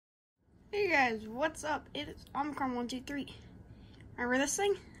Hey guys, what's up? It is Omicron123. Remember this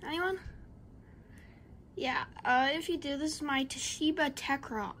thing? Anyone? Yeah, if you do, this is my Toshiba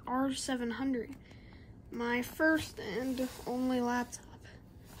Tecra R700. My first and only laptop.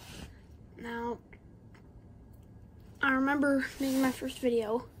 Now, I remember making my first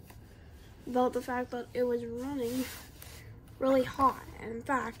video about the fact that it was running really hot. And in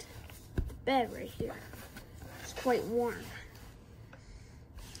fact, the bed right here is quite warm.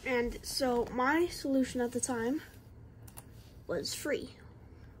 And so my solution at the time was free.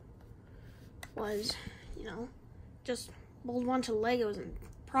 Just build a bunch of Legos and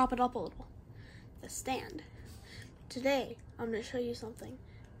prop it up a little. The stand. Today, I'm going to show you something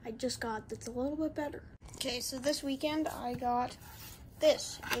I just got that's a little bit better. Okay, so this weekend I got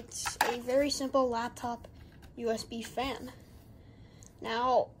this. It's a very simple laptop USB fan.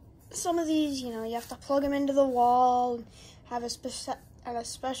 Now, some of these, you have to plug them into the wall, have a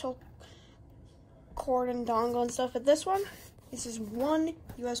special cord and dongle and stuff. But this is one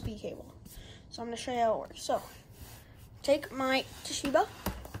USB cable. So I'm going to show you how it works. So, take my Toshiba,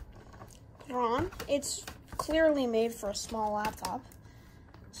 put it on. It's clearly made for a small laptop.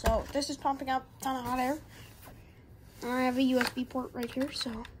 So this is pumping out a ton of hot air. I have a USB port right here, so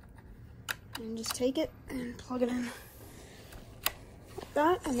you can just take it and plug it in like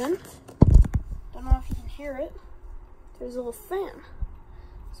that. And then, don't know if you can hear it, there's a little fan.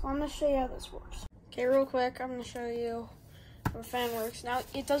 So I'm going to show you how this works. Okay, real quick, I'm going to show you how the fan works. Now,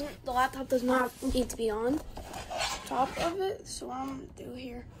 the laptop does not need to be on top of it. So what I'm going to do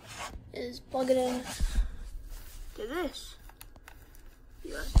here is plug it in to this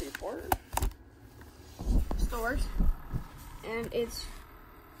USB port. Still works. And it's,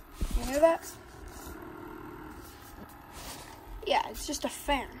 you hear that? Yeah, it's just a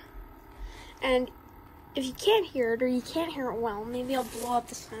fan. And if you can't hear it, or you can't hear it well, maybe I'll blow up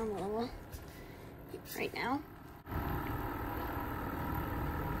the sound a little right now.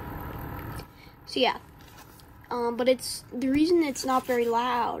 So yeah, but the reason it's not very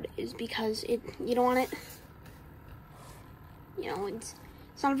loud is because you don't want it,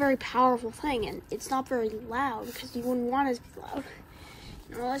 it's not a very powerful thing, and it's not very loud because you wouldn't want it to be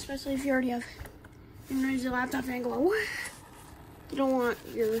loud. Especially if you already have a noisy laptop fan go, what? You don't want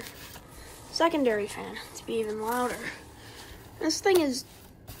your secondary fan to be even louder. This thing is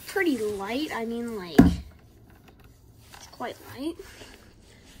pretty light. I mean, it's quite light.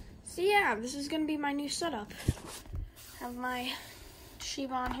 So yeah, this is gonna be my new setup. Have my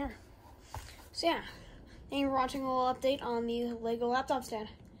Toshiba on here. So yeah, thank you for watching a little update on the Lego laptop stand.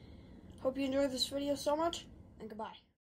 Hope you enjoyed this video so much, and goodbye.